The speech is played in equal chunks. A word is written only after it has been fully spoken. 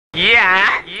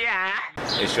Yeah.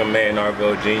 It's your man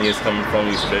Arvell Genius coming from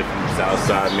you straight from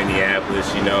Southside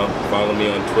Minneapolis, you know. Follow me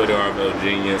on Twitter, Arvell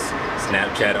Genius,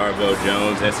 Snapchat, Arvell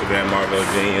Jones, Instagram, Arvell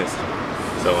Genius.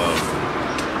 So,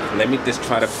 let me just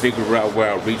try to figure out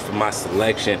where I reach for my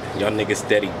selection. Y'all niggas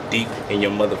steady deep in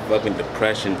your motherfucking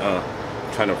depression,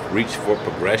 trying to reach for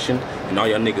progression. And all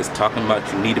y'all niggas talking about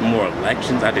you needed more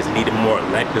elections. I just needed more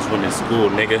electives when in school,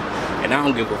 nigga. And I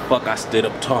don't give a fuck, I stood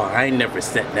up tall. I ain't never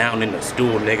sat down in a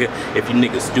stool, nigga. If you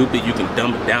niggas stupid, you can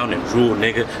dumb it down and drool,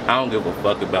 nigga. I don't give a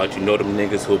fuck about you. Know them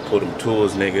niggas who'll pull them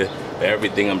tools, nigga. But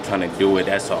everything I'm trying to do it,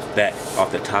 that's off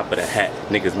the top of the hat.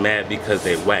 Niggas mad because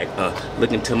they whack.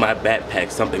 Look into my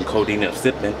backpack, something codeine I'm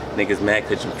sipping. Niggas mad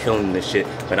cause you killing this shit,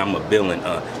 but I'm a villain.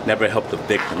 Never help the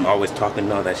victim. Always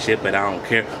talking all that shit, but I don't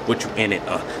care what you in it.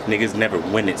 Niggas never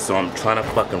win it, so I'm trying to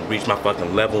fucking reach my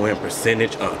fucking level and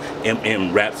percentage.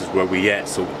 MNRaps is where we at,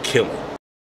 so we killin'.